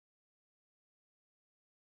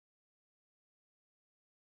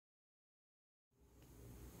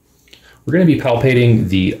We're going to be palpating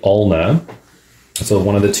the ulna. So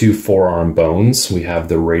one of the two forearm bones. We have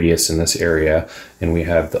the radius in this area, and we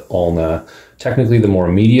have the ulna, technically the more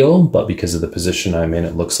medial, but because of the position I'm in,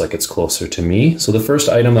 it looks like it's closer to me. So the first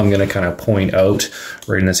item I'm going to kind of point out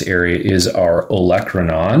right in this area is our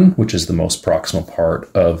Olecranon, which is the most proximal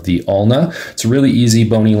part of the ulna. It's a really easy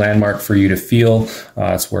bony landmark for you to feel.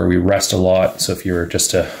 It's where we rest a lot. So if you were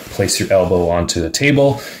just to place your elbow onto the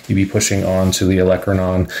table, you'd be pushing onto the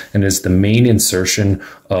Olecranon, and is the main insertion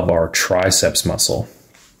of our triceps muscle.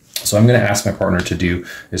 So I'm going to ask my partner to do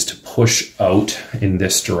is to push out in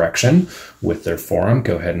this direction with their forearm.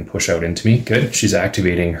 Go ahead and push out into me. Good. She's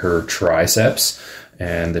activating her triceps,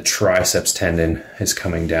 and the triceps tendon is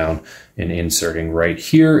coming down and inserting right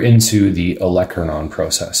here into the Olecranon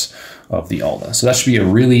process of the ulna. So that should be a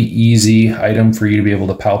really easy item for you to be able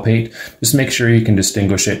to palpate. Just make sure you can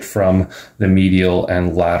distinguish it from the medial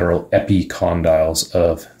and lateral epicondyles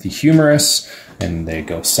of the humerus, and they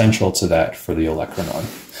go central to that for the Olecranon.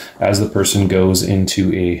 As the person goes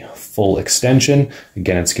into a full extension,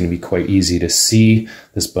 again, it's going to be quite easy to see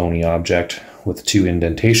this bony object with two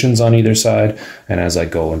indentations on either side. And as I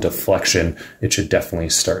go into flexion, it should definitely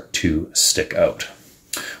start to stick out.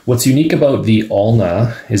 What's unique about the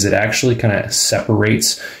ulna is it actually kind of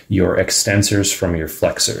separates your extensors from your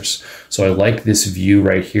flexors. So I like this view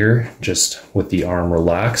right here, just with the arm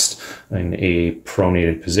relaxed in a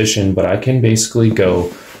pronated position, but I can basically go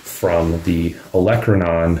from the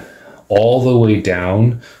Olecranon all the way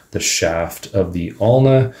down the shaft of the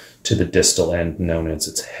ulna to the distal end known as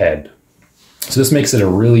its head. So this makes it a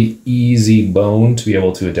really easy bone to be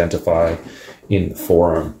able to identify in the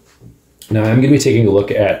forearm. Now I'm going to be taking a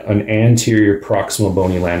look at an anterior proximal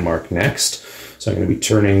bony landmark next. So I'm going to be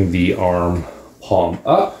turning the arm palm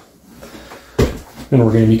up, and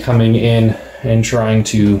we're going to be coming in and trying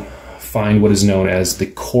to find what is known as the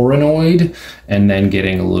coronoid, and then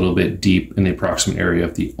getting a little bit deep in the approximate area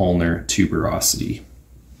of the ulnar tuberosity.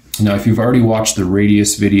 Now, if you've already watched the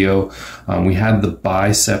radius video, we had the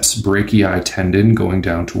biceps brachii tendon going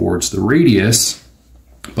down towards the radius,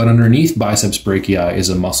 but underneath biceps brachii is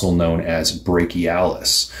a muscle known as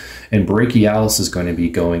brachialis. And brachialis is going to be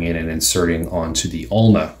going in and inserting onto the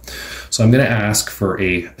ulna. So I'm going to ask for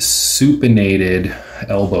a supinated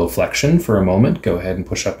elbow flexion for a moment. Go ahead and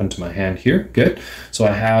push up into my hand here. Good. So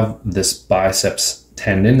I have this biceps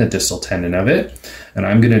tendon, the distal tendon of it, and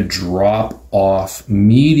I'm going to drop off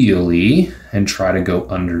medially and try to go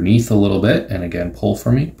underneath a little bit. And again, pull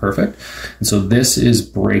for me. Perfect. And so this is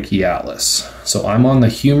brachialis. So I'm on the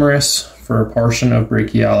humerus for a portion of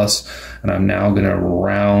brachialis, and I'm now going to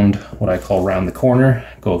round what I call round the corner,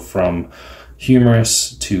 go from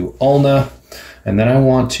humerus to ulna, and then I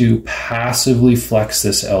want to passively flex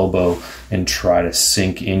this elbow and try to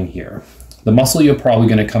sink in here. The muscle you're probably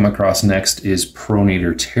going to come across next is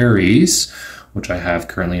pronator teres, which I have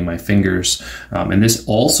currently in my fingers. And this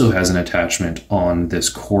also has an attachment on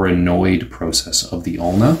this coronoid process of the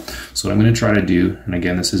ulna. So what I'm going to try to do, and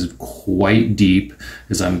again, this is quite deep,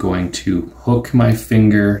 is I'm going to hook my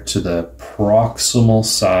finger to the proximal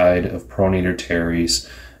side of pronator teres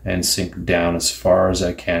and sink down as far as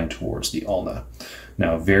I can towards the ulna.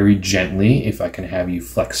 Now, very gently, if I can have you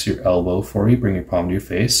flex your elbow for me, bring your palm to your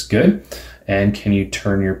face. Good. And can you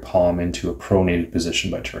turn your palm into a pronated position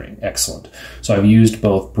by turning? Excellent. So I've used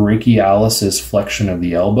both brachialis's flexion of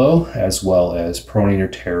the elbow as well as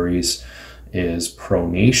pronator teres is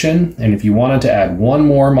pronation. And if you wanted to add one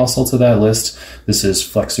more muscle to that list, this is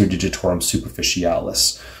flexor digitorum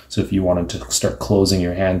superficialis. So if you wanted to start closing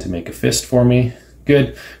your hand to make a fist for me,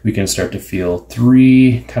 good. We can start to feel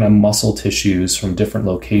three kind of muscle tissues from different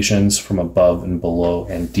locations, from above and below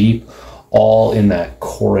and deep, all in that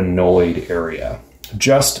coronoid area.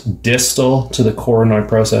 Just distal to the coronoid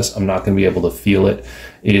process, I'm not going to be able to feel it,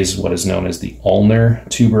 is what is known as the ulnar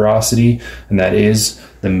tuberosity, and that is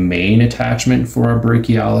the main attachment for our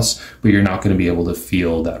brachialis, but you're not going to be able to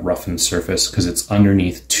feel that roughened surface because it's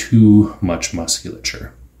underneath too much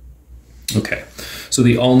musculature. Okay, so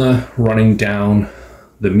the ulna running down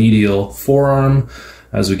the medial forearm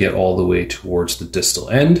as we get all the way towards the distal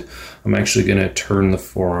end. I'm actually going to turn the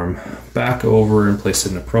forearm back over and place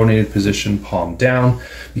it in a pronated position, palm down,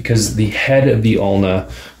 because the head of the ulna,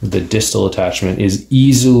 the distal attachment, is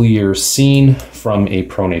easier seen from a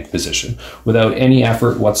pronate position. Without any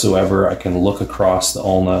effort whatsoever, I can look across the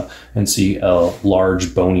ulna and see a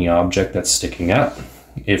large bony object that's sticking up.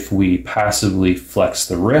 If we passively flex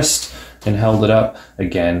the wrist and held it up,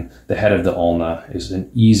 again, the head of the ulna is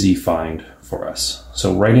an easy find for us.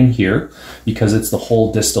 So right in here, because it's the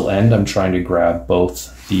whole distal end, I'm trying to grab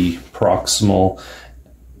both the proximal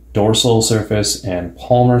dorsal surface and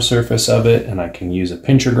palmar surface of it, and I can use a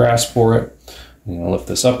pincher grasp for it. I'm going to lift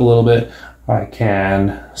this up a little bit. I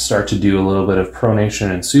can start to do a little bit of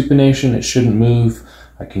pronation and supination. It shouldn't move.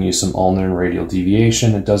 I can use some ulnar and radial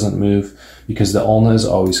deviation. It doesn't move because the ulna is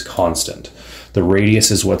always constant. The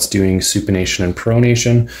radius is what's doing supination and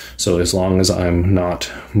pronation. So as long as I'm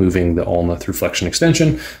not moving the ulna through flexion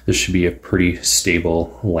extension, this should be a pretty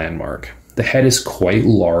stable landmark. The head is quite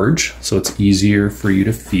large, so it's easier for you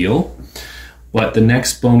to feel. But the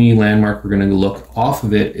next bony landmark we're going to look off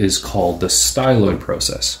of it is called the styloid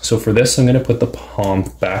process. So for this, I'm going to put the palm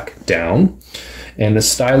back down. And the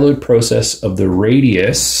styloid process of the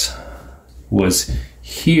radius was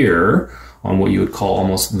here on what you would call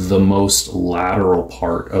almost the most lateral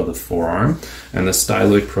part of the forearm. And the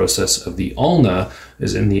styloid process of the ulna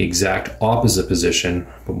is in the exact opposite position,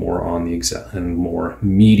 but more on the exact and more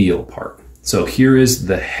medial part. So here is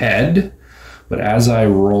the head, but as I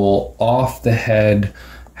roll off the head,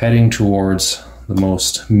 heading towards the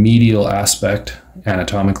most medial aspect,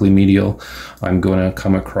 anatomically medial, I'm going to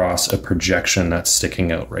come across a projection that's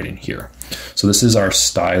sticking out right in here. So this is our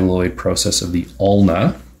styloid process of the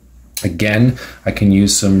ulna. Again, I can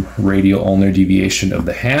use some radial ulnar deviation of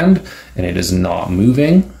the hand, and it is not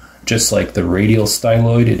moving. Just like the radial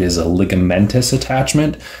styloid, it is a ligamentous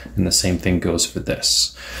attachment, and the same thing goes for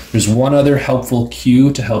this. There's one other helpful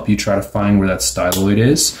cue to help you try to find where that styloid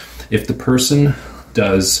is. If the person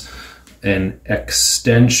does an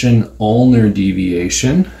extension ulnar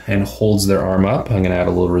deviation and holds their arm up, I'm going to add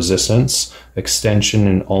a little resistance, extension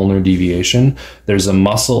and ulnar deviation, there's a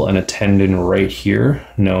muscle and a tendon right here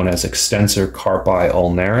known as extensor carpi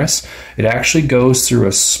ulnaris. It actually goes through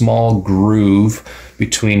a small groove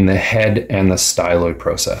between the head and the styloid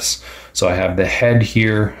process. So I have the head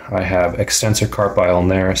here, I have extensor carpi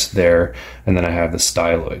ulnaris there, and then I have the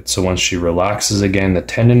styloid. So once she relaxes again, the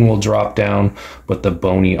tendon will drop down, but the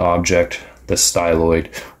bony object, the styloid,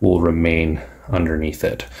 will remain underneath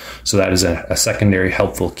it. So that is a secondary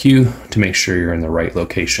helpful cue to make sure you're in the right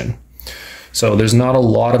location. So there's not a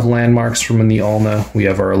lot of landmarks from the ulna. We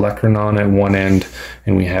have our olecranon at one end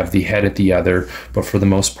and we have the head at the other, but for the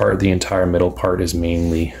most part, the entire middle part is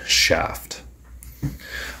mainly shaft.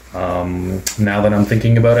 Now that I'm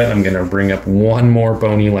thinking about it, I'm going to bring up one more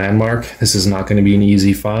bony landmark. This is not going to be an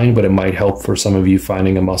easy find, but it might help for some of you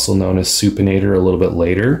finding a muscle known as supinator a little bit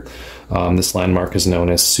later. This landmark is known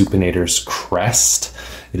as supinator's crest.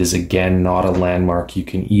 It is again not a landmark you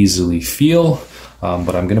can easily feel,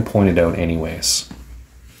 but I'm going to point it out anyways.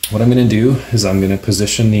 What I'm going to do is I'm going to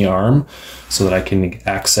position the arm so that I can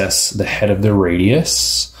access the head of the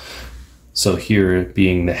radius. So here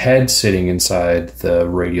being the head sitting inside the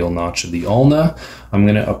radial notch of the ulna, I'm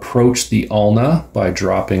going to approach the ulna by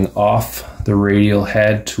dropping off the radial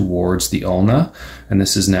head towards the ulna. And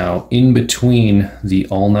this is now in between the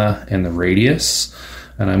ulna and the radius.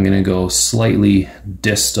 And I'm going to go slightly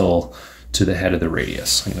distal to the head of the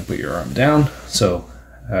radius. I'm going to put your arm down. So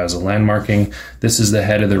as a landmarking, this is the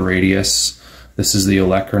head of the radius. This is the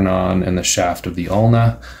olecranon and the shaft of the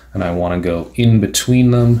ulna. And I want to go in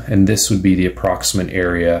between them, and this would be the approximate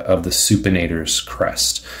area of the supinator's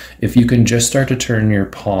crest. If you can just start to turn your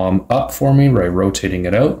palm up for me by rotating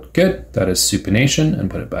it out, good, that is supination,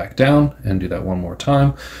 and put it back down, and do that one more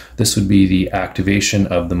time. This would be the activation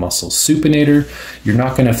of the muscle supinator. You're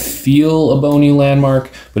not going to feel a bony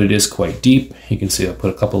landmark, but it is quite deep. You can see I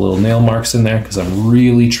put a couple little nail marks in there because I'm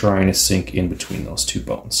really trying to sink in between those two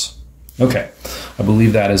bones. Okay, I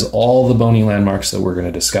believe that is all the bony landmarks that we're going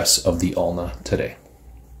to discuss of the ulna today.